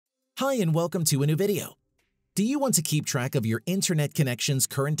Hi and welcome to a new video. Do you want to keep track of your internet connection's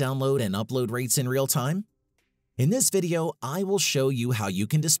current download and upload rates in real time? In this video, I will show you how you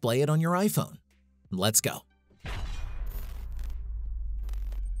can display it on your iPhone. Let's go.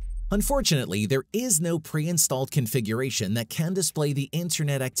 Unfortunately, there is no pre-installed configuration that can display the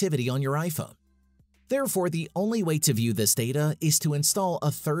internet activity on your iPhone. Therefore, the only way to view this data is to install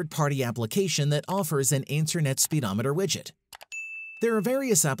a third-party application that offers an internet speedometer widget. There are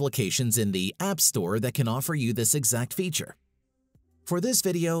various applications in the App Store that can offer you this exact feature. For this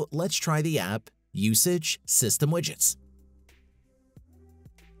video, let's try the app Usage System Widgets.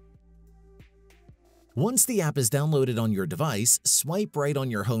 Once the app is downloaded on your device, swipe right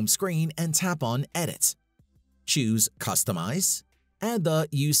on your home screen and tap on Edit. Choose Customize, add the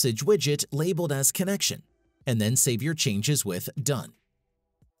usage widget labeled as Connection, and then save your changes with Done.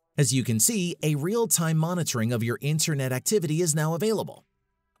 As you can see, a real-time monitoring of your internet activity is now available,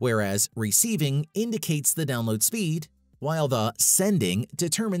 whereas Receiving indicates the download speed, while the Sending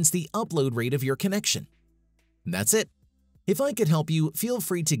determines the upload rate of your connection. That's it. If I could help you, feel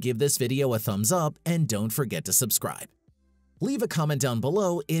free to give this video a thumbs up and don't forget to subscribe. Leave a comment down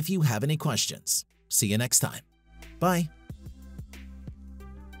below if you have any questions. See you next time. Bye.